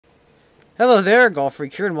Hello there, Golf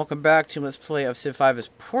Freak here, and welcome back to Let's Play of Civ 5 as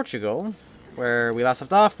Portugal, where we last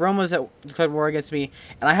left off. Rome was declared war against me,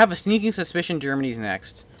 and I have a sneaking suspicion Germany's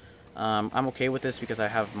next. I'm okay with this because I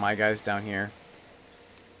have my guys down here.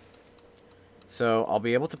 So I'll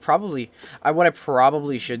be able to probably... what I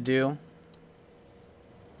probably should do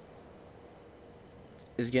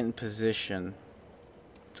is get in position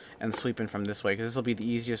and sweep in from this way, because this will be the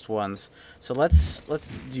easiest ones. So let's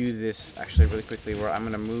do this actually really quickly, where I'm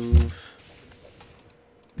going to move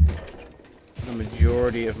the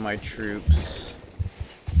majority of my troops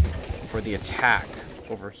for the attack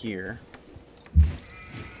over here.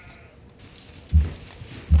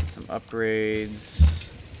 Some upgrades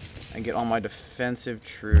and get all my defensive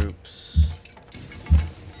troops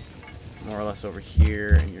more or less over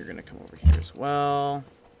here, and you're gonna come over here as well.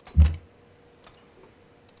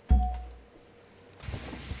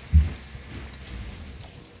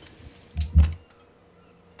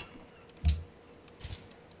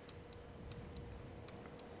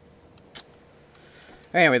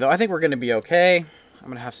 Anyway, though, I think we're going to be okay. I'm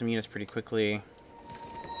going to have some units pretty quickly.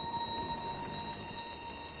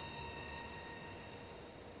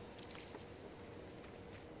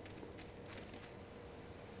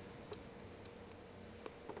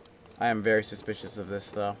 I am very suspicious of this,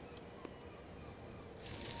 though.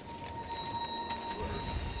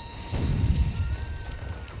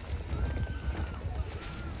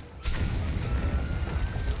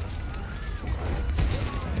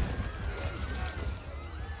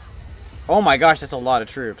 Oh my gosh, that's a lot of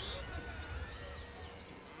troops.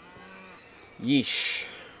 Yeesh.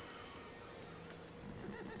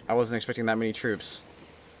 I wasn't expecting that many troops.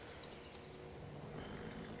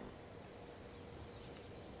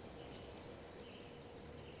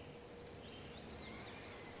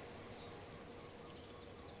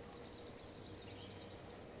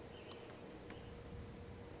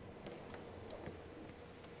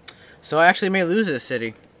 So I actually may lose this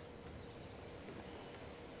city.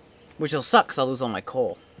 Which will suck, because I'll lose all my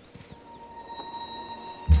coal.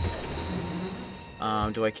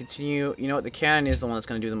 Do I continue? You know what? The cannon is the one that's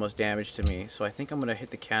going to do the most damage to me. So I think I'm going to hit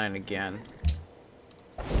the cannon again.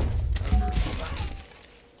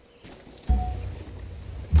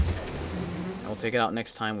 I'll take it out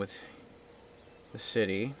next time with the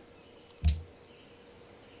city.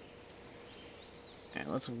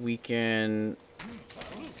 And let's weaken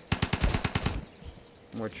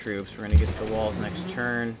more troops. We're going to get the walls next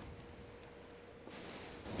turn.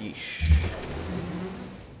 Yeesh.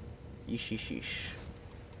 Yeesh, yeesh, yeesh.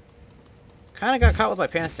 Kind of got caught with my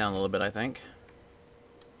pants down a little bit, I think.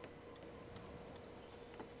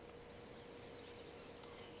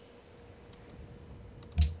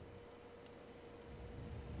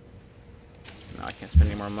 No, I can't spend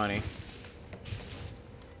any more money.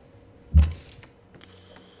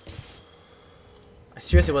 I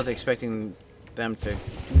seriously wasn't expecting them to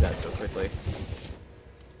do that so quickly.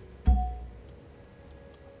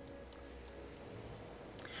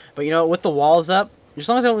 But you know, with the walls up, as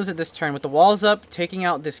long as I don't lose it this turn, with the walls up, taking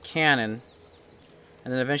out this cannon,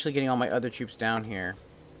 and then eventually getting all my other troops down here,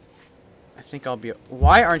 I think I'll be...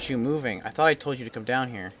 Why aren't you moving? I thought I told you to come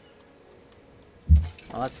down here.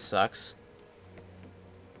 Well, that sucks.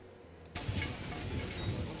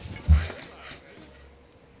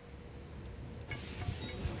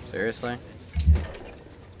 Seriously?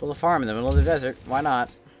 Build a farm in the middle of the desert. Why not?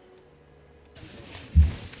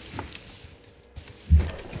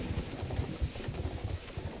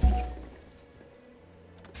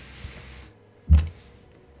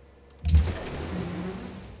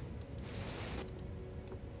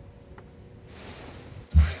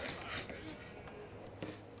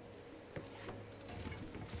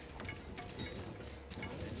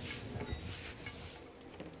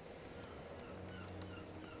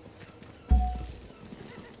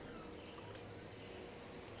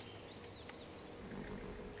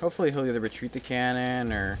 Hopefully he'll either retreat the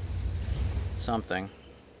cannon or something.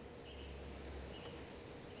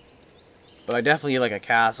 But I definitely need like a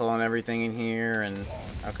castle and everything in here, and...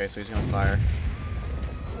 Okay, so he's gonna fire.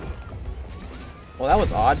 Well, that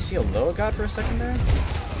was odd. See how low it got for a second there?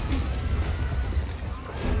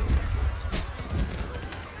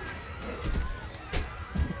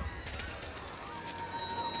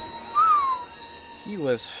 He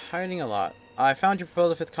was hiding a lot. I found your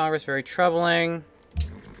proposal for 5th Congress very troubling.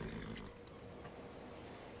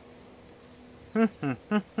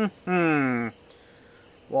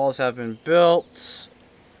 Walls have been built.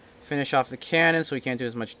 Finish off the cannon so we can't do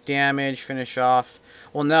as much damage. Finish off...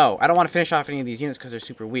 Well, no. I don't want to finish off any of these units because they're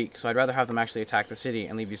super weak. So I'd rather have them actually attack the city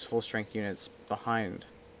and leave these full strength units behind.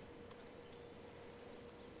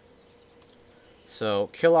 So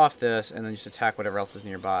kill off this and then just attack whatever else is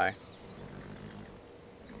nearby.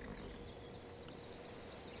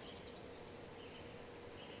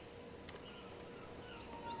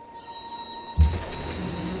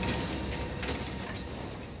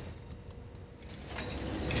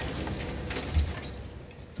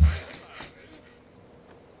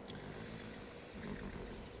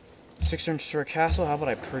 $600 for a castle. How about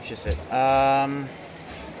I purchase it?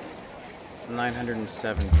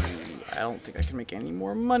 970. I don't think I can make any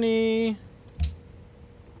more money.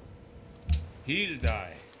 He'll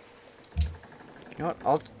die. You know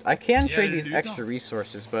what? I can trade these extra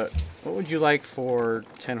resources, but what would you like for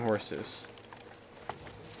 10 horses?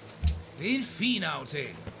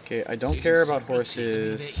 Okay, I don't care about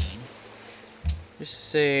horses. Just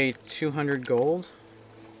say 200 gold.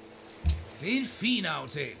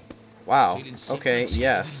 Wow. Okay,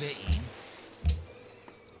 yes.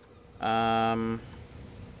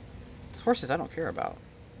 Horses I don't care about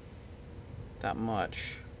that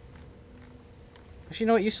much. Actually, you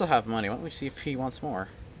know what? You still have money. Why don't we see if he wants more?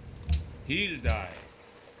 He'll die.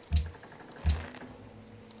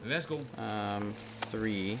 Let's go.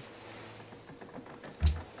 3.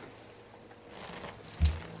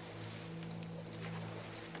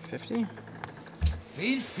 $50?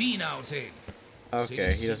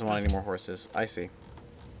 Okay, he doesn't want any more horses. I see.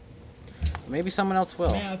 Maybe someone else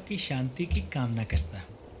will. मैं आपकी शांति की कामना करता हूँ।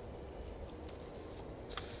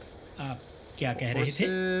 आप क्या कह रहे थे?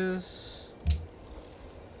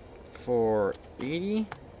 For 80?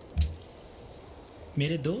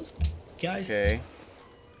 मेरे दोस्त क्या इस? Okay.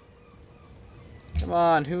 Come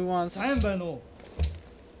on, who wants?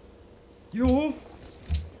 You.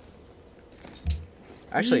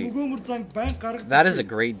 Actually, that is a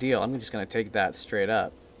great deal. I'm just gonna take that straight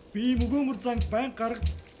up. You know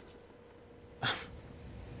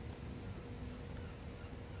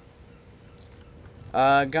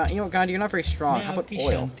what, Gandhi, you're not very strong. How about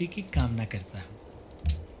oil?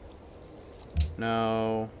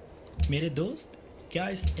 No. मेरे दोस्त, क्या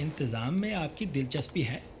इस इंतजाम में आपकी दिलचस्पी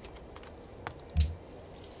है?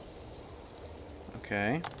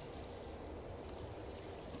 Okay.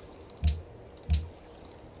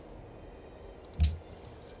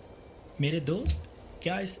 मेरे दोस्त,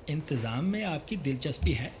 क्या इस इंतजाम में आपकी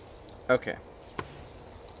दिलचस्पी है? Okay.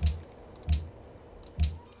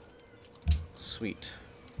 Sweet.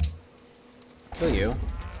 Kill you.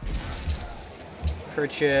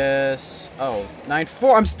 Purchase. Oh,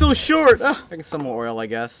 9.4. I'm still short. I can sell more oil, I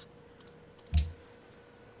guess.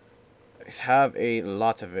 I have a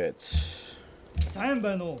lot of it.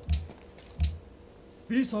 Oh,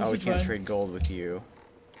 we can't trade gold with you.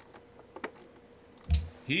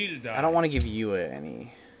 He'll die. I don't want to give you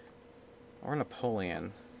any. Or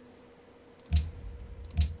Napoleon.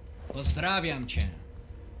 Pozdrawiam cię.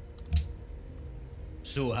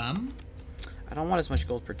 Słucham? I don't want as much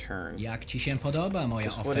gold per turn. Jak ci się podoba moja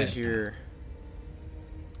Just oferta? what is your...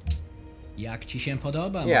 Jak ci się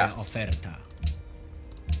podoba moja oferta?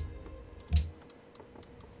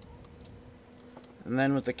 And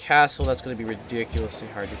then with the castle, that's going to be ridiculously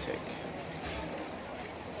hard to take.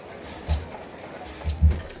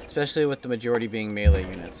 Especially with the majority being melee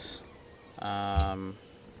units.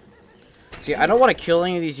 See, I don't want to kill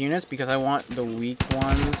any of these units because I want the weak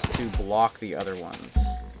ones to block the other ones.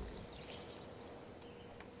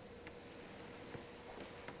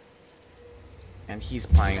 And he's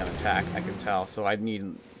planning on attack, I can tell, so I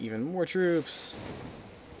need even more troops.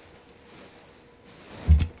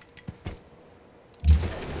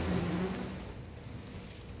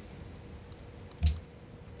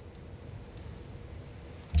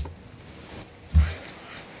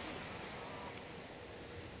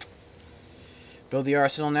 Build the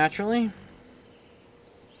arsenal naturally.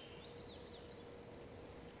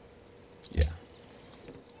 Yeah.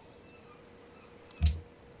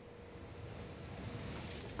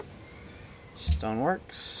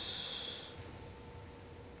 Stoneworks.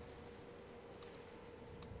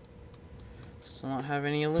 Still don't have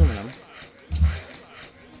any aluminum.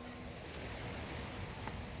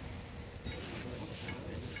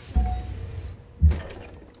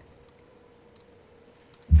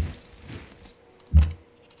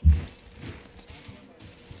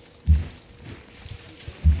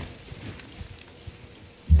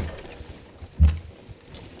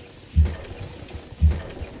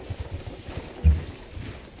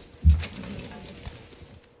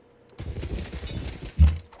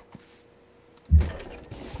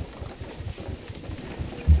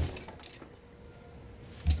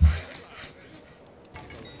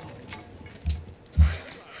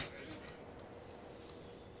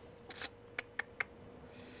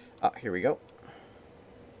 Here we go.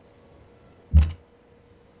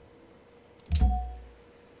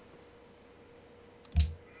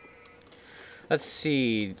 Let's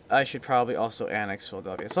see. I should probably also annex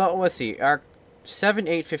Philadelphia. So let's see. Our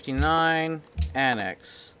 7-8-59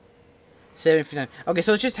 annex. 7-59. Okay,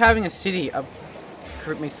 so it's just having a city up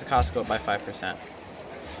makes the cost go up by 5%.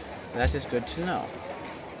 That is good to know.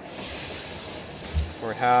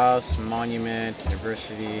 Courthouse, monument,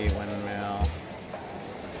 university, windmill.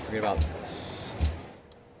 Forget about this.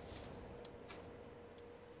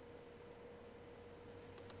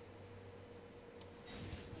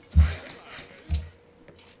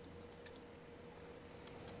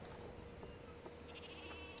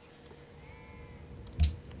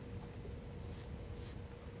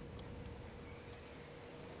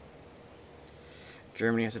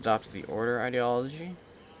 Germany has adopted the order ideology.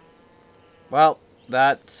 Well,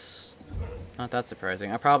 that's not that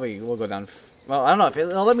surprising. I probably will go down. Well, I don't know if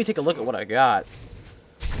it'll let me take a look at what I got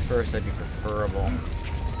first. That'd be preferable.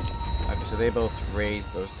 Okay, so they both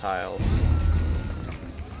raised those tiles.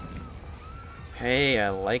 Hey, I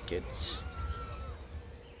like it.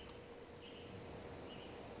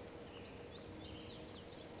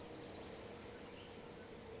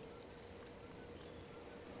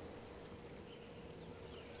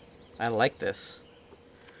 I like this.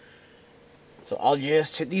 So I'll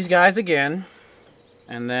just hit these guys again.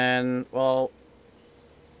 And then, well,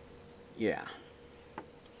 yeah.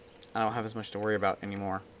 I don't have as much to worry about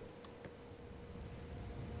anymore.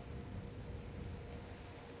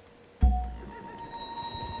 The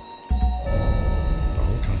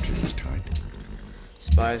whole country was tight.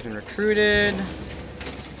 Spy's been recruited.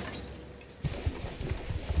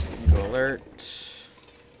 Go alert.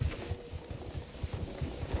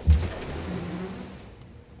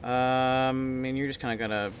 And you're just kind of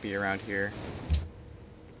gonna be around here.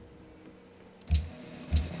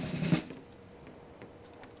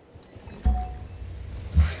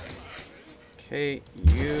 Okay,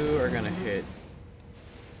 you are gonna hit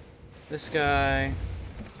this guy.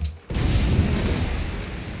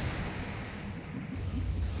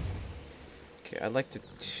 Okay, I'd like to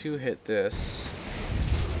two-hit this.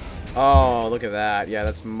 Oh, look at that. Yeah,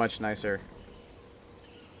 that's much nicer.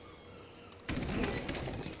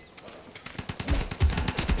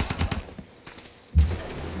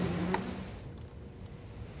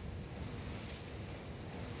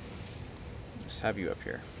 Have you up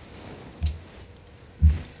here.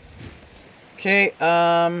 Okay,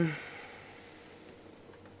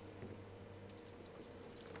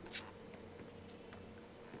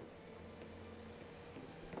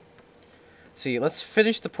 see, let's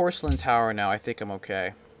finish the porcelain tower now. I think I'm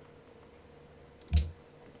okay.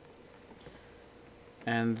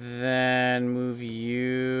 And then move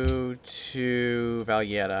you to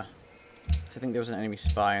Valletta. I think there was an enemy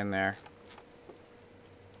spy in there.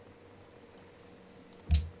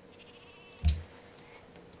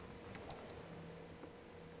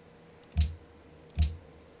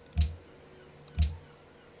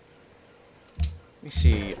 Let me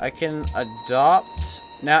see. I can adopt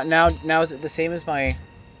now is it the same as my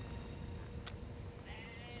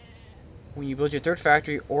when you build your third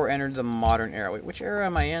factory or enter the modern era? Wait, which era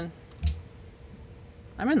am I in?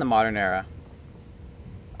 I'm in the modern era.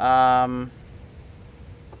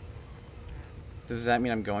 Does that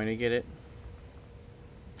mean I'm going to get it?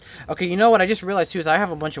 Okay, you know what I just realized too is I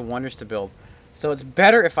have a bunch of wonders to build. So it's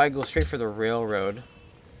better if I go straight for the railroad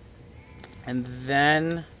and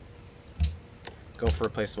then go for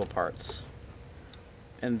replaceable parts.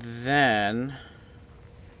 And then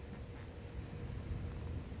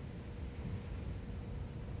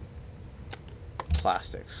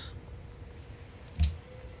plastics.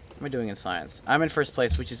 What am I doing in science? I'm in first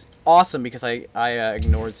place, which is awesome because I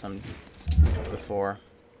ignored some before.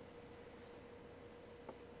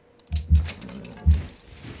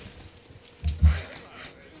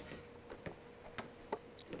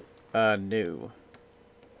 No.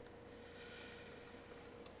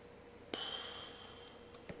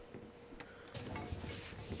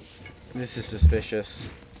 This is suspicious.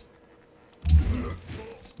 I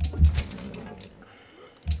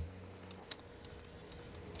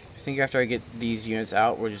think after I get these units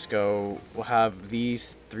out, we'll have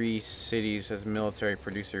these 3 cities as military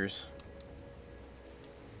producers.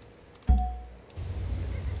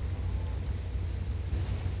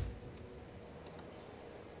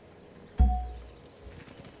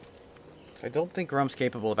 I don't think Rome's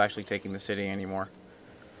capable of actually taking the city anymore.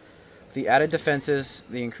 The added defenses,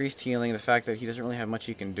 the increased healing, the fact that he doesn't really have much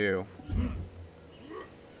he can do.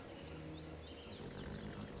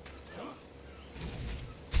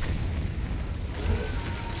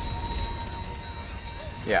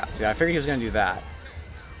 Yeah, see, I figured he was going to do that.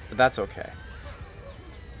 But that's okay.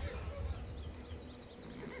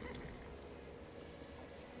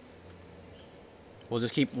 We'll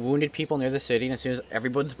just keep wounded people near the city, and as soon as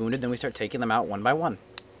everyone's wounded, then we start taking them out one by one.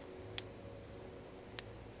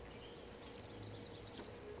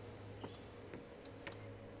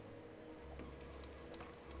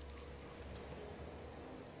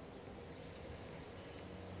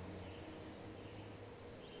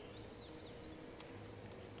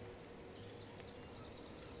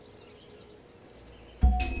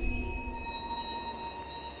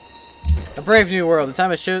 A brave new world. The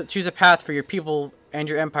time to choose a path for your people and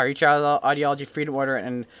your empire. Each ideology, freedom, order,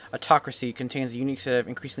 and autocracy contains a unique set of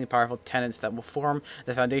increasingly powerful tenets that will form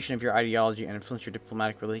the foundation of your ideology and influence your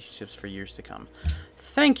diplomatic relationships for years to come.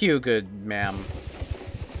 Thank you, good ma'am.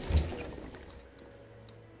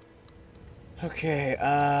 Okay,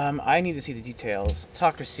 I need to see the details.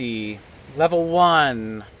 Autocracy. Level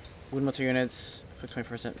 1. Wound military units.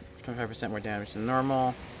 25% more damage than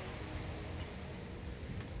normal.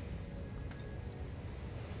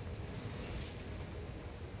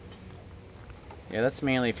 Yeah, that's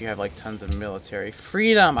mainly if you have, like, tons of military.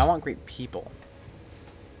 Freedom! I want great people.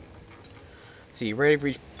 Let's see, rate of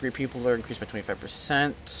great people are increased by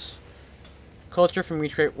 25%. Culture from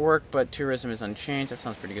each great work, but tourism is unchanged. That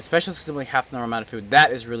sounds pretty good. Specialists consume like half the normal amount of food.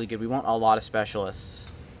 That is really good. We want a lot of specialists.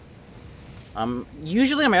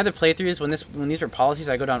 Usually on my other playthroughs, when these were policies,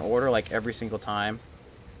 I go down order, like, every single time.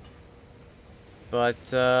 But,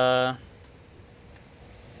 +4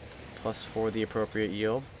 the appropriate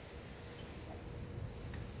yield.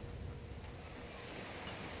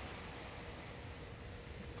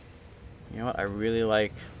 You know what? I really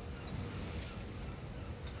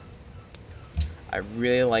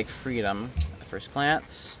like freedom at first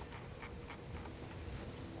glance.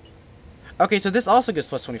 Okay, so this also gives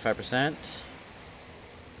plus 25%.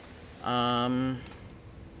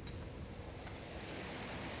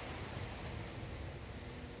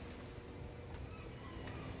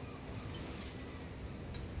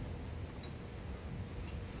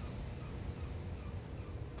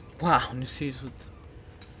 Wow, new seeds with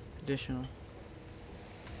additional.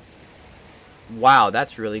 Wow,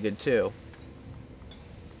 that's really good too.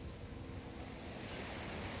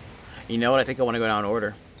 You know what? I think I want to go down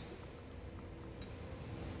order.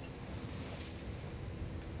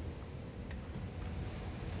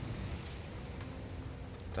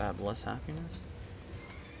 Do I have less happiness?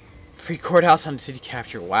 Free courthouse on city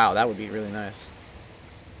capture. Wow, that would be really nice.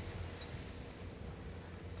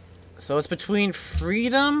 So it's between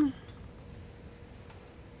freedom.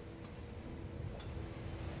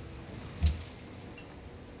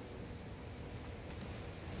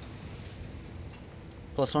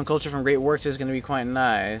 +1 culture from great works is going to be quite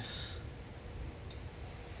nice.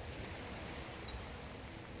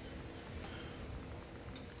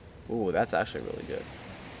 Ooh, that's actually really good.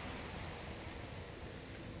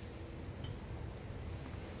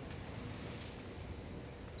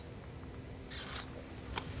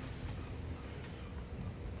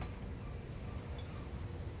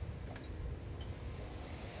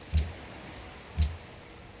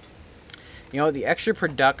 You know, the extra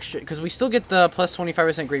production, because we still get the plus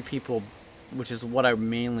 25% great people, which is what I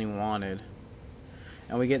mainly wanted.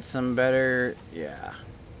 And we get some better, yeah.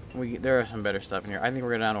 There are some better stuff in here. I think we're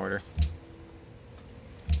going down order.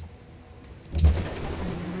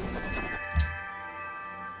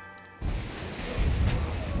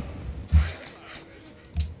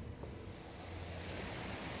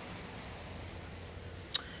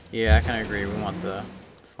 Yeah, I kind of agree. We want the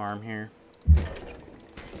farm here.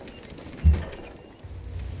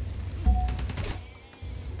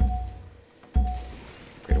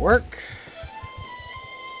 Great work.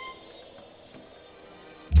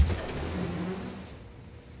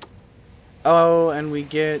 Oh, and we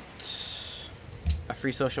get a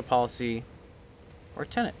free social policy or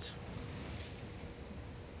tenant.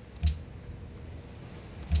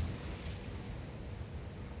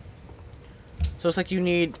 So it's like you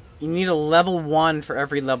need a level 1 for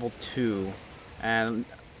every level 2. And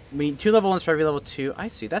we need 2 level 1s for every level 2. I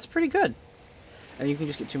see. That's pretty good. And you can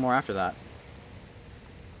just get 2 more after that.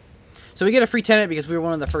 So we get a free tenant because we were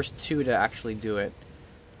one of the first 2 to actually do it.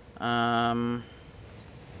 Yeah,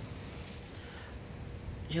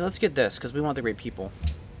 let's get this, because we want the great people.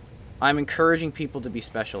 I'm encouraging people to be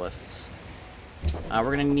specialists. We're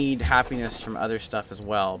going to need happiness from other stuff as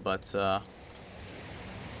well, but,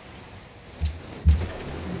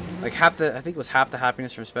 like, I think it was half the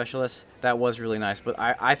happiness from specialists. That was really nice, but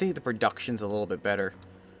I think the production's a little bit better.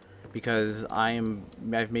 Because I've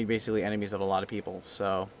made basically enemies of a lot of people,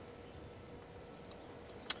 so.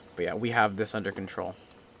 But yeah, we have this under control.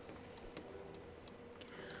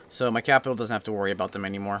 So my capital doesn't have to worry about them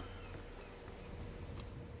anymore.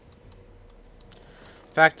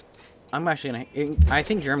 In fact, I'm actually gonna... I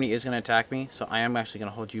think Germany is gonna attack me, so I am actually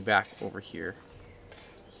gonna hold you back over here.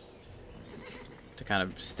 To kind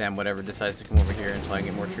of stem whatever decides to come over here until I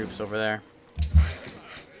get more troops over there.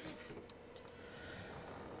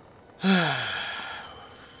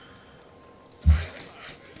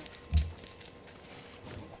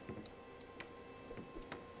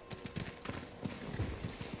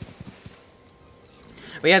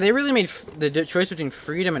 But yeah, they really made the choice between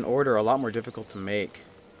freedom and order a lot more difficult to make.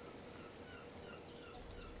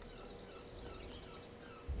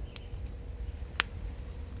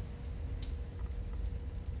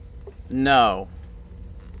 No.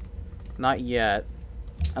 Not yet.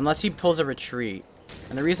 Unless he pulls a retreat.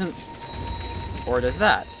 And the reason... Or does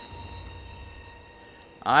that.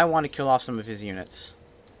 I want to kill off some of his units.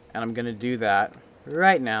 And I'm going to do that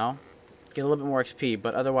right now. Get a little bit more XP,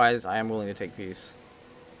 but otherwise I am willing to take peace.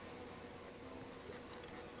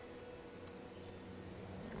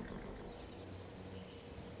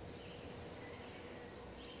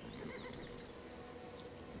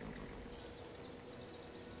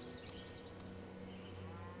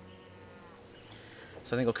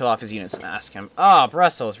 So I think we'll kill off his units and ask him. Oh,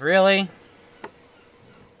 Brussels, really?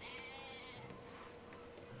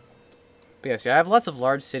 But yes, yeah, I have lots of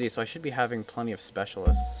large cities, so I should be having plenty of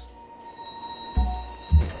specialists.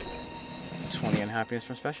 20 unhappiness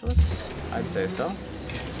from specialists? I'd say so.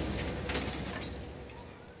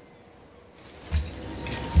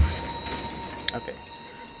 Okay.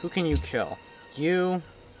 Who can you kill? You.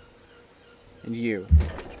 And you.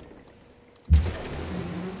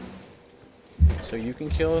 So you can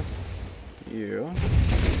kill you.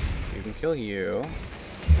 You can kill you.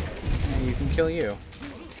 And you can kill you.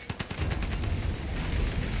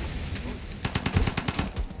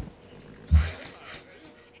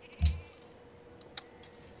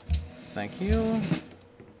 Thank you.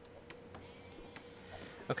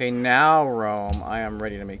 Okay, now Rome, I am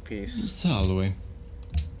ready to make peace. Salve. Okay,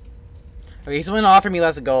 he's willing to offer me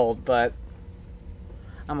less gold, but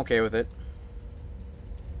I'm okay with it.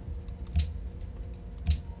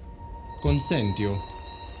 Consentio.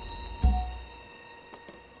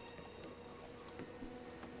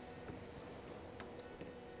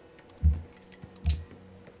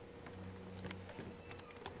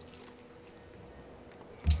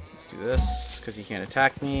 Let's do this, because he can't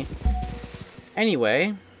attack me.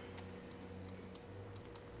 Anyway.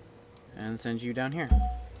 And send you down here.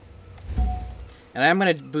 And I'm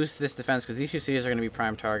going to boost this defense, because these two cities are going to be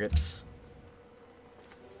prime targets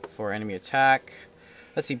for enemy attack.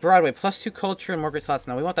 Let's see, Broadway, +2 culture and more great slots.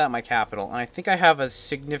 Now, we want that in my capital. And I think I have a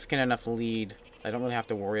significant enough lead. I don't really have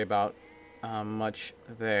to worry about much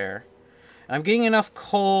there. And I'm getting enough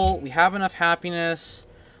coal. We have enough happiness.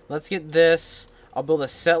 Let's get this. I'll build a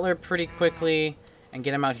settler pretty quickly and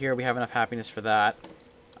get him out here. We have enough happiness for that.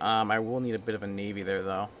 I will need a bit of a navy there,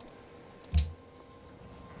 though.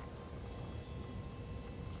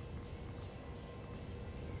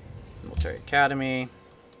 Military Academy.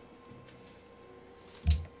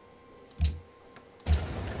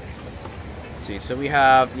 See, so we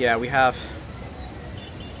have, yeah, we have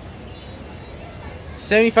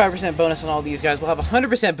 75% bonus on all these guys. We'll have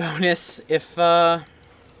 100% bonus if I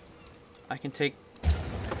can take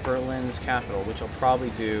Berlin's capital, which I'll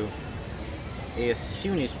probably do as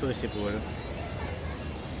soon as possible.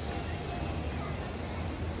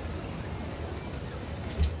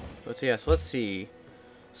 But yes, let's see.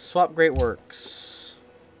 Swap Great Works.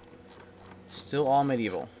 Still all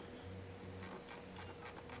medieval.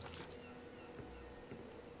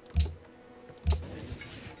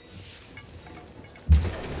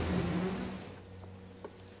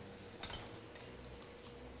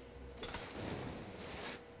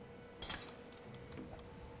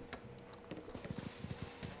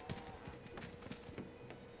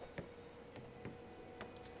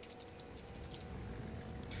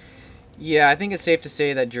 Yeah, I think it's safe to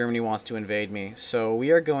say that Germany wants to invade me. So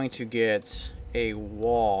we are going to get a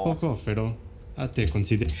wall. Poco offero. A te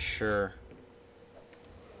considero. Sure.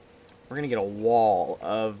 We're going to get a wall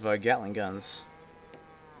of Gatling guns.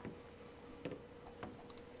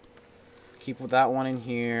 Keep that one in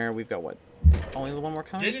here. We've got what? Only one more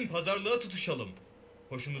coming? Gelin pazarlığa tutuşalım.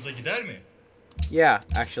 Hoşunuza gider mi? Yeah,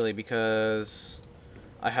 actually, because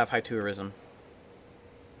I have high tourism.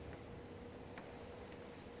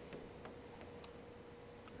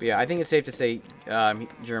 But yeah, I think it's safe to say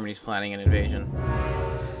Germany's planning an invasion.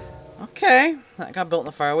 Okay, that got built in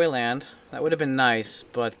the faraway land. That would have been nice,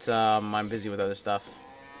 but I'm busy with other stuff.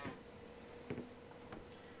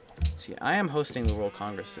 See, I am hosting the World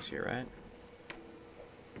Congress this year, right?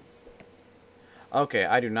 Okay,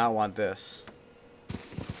 I do not want this.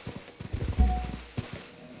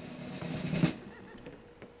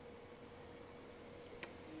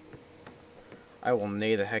 I will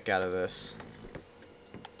nay the heck out of this.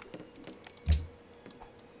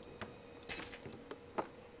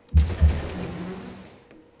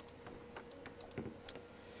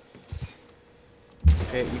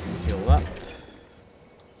 Okay, you can heal up.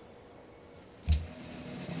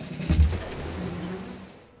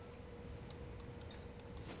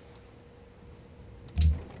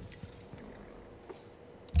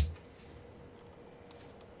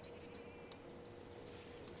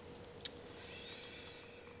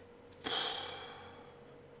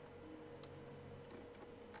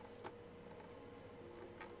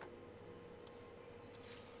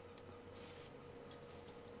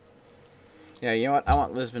 Yeah, you know what? I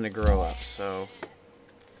want Lisbon to grow up, so...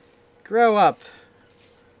 Grow up!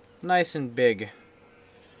 Nice and big.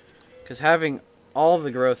 Because having all of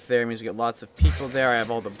the growth there means we get lots of people there. I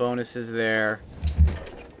have all the bonuses there.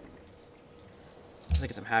 I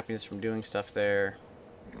get some happiness from doing stuff there.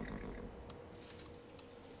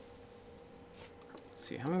 Let's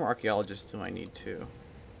see, how many more archaeologists do I need to?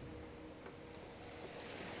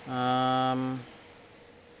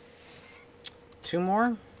 2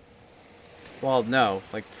 more? Well, no,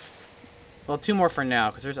 like, well, 2 more for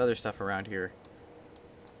now, because there's other stuff around here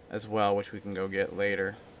as well, which we can go get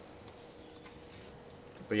later.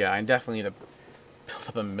 But yeah, I definitely need to build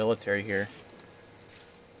up a military here.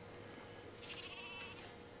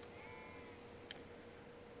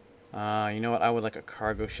 You know what? I would like a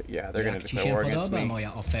cargo ship. Yeah, they're going to Jak ci declare się war against podoba me.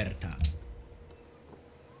 moja oferta?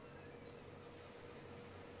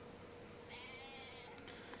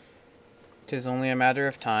 Tis only a matter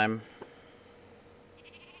of time.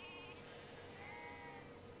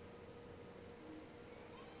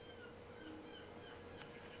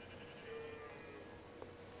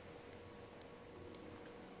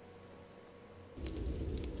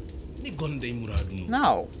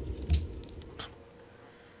 No.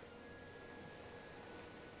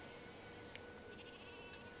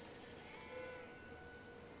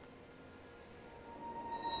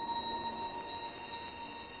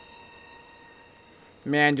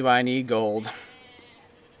 Man, do I need gold.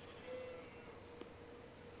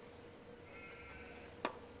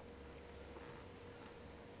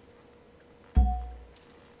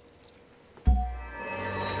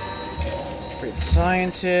 Great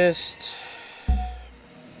scientist.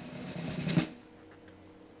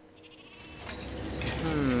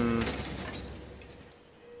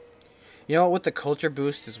 You know what, with the culture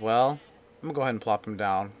boost as well, I'm gonna go ahead and plop him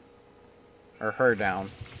down. Or her down.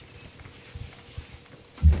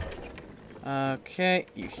 Okay,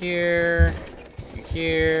 you here. You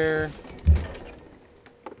here.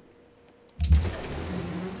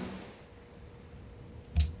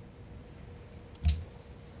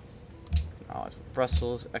 Oh, it's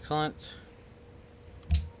Brussels, excellent.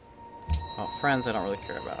 Oh, friends I don't really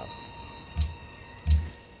care about.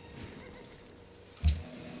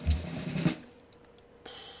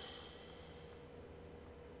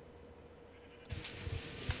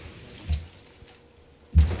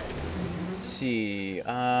 See,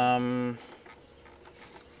 let's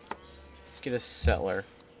get a settler.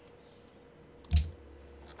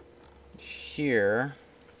 Here,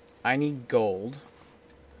 I need gold.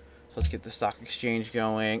 So let's get the stock exchange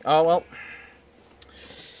going. Oh, well.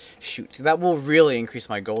 Shoot, that will really increase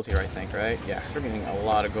my gold here, I think, right? Yeah, we're getting a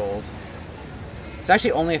lot of gold. It's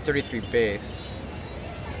actually only a 33 base.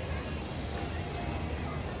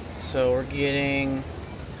 So we're getting...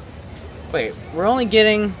 Wait, we're only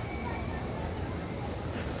getting...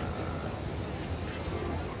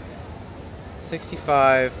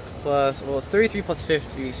 $65 plus, well, it's 33 plus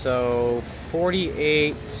 50, so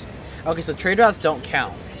 48. Okay, so trade routes don't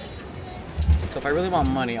count. So if I really want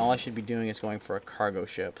money, all I should be doing is going for a cargo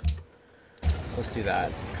ship. So let's do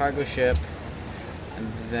that. Cargo ship, and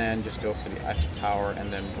then just go for the Eiffel Tower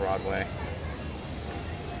and then Broadway.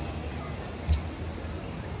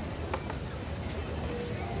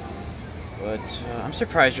 But I'm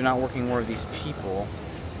surprised you're not working more of these people.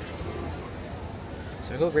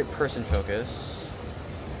 So I go great person focus.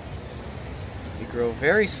 You grow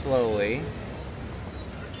very slowly.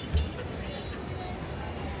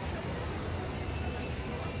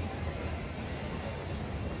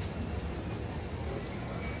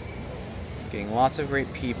 Getting lots of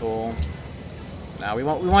great people. Now we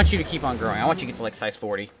want you to keep on growing. I want you to get to like size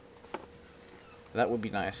 40. That would be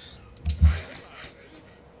nice.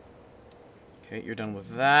 Okay, you're done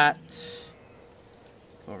with that.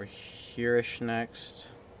 Go over here-ish next.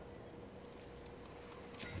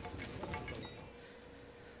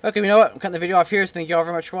 Okay, you know what? I'm cutting the video off here, so thank you all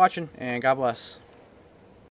very much for watching, and God bless.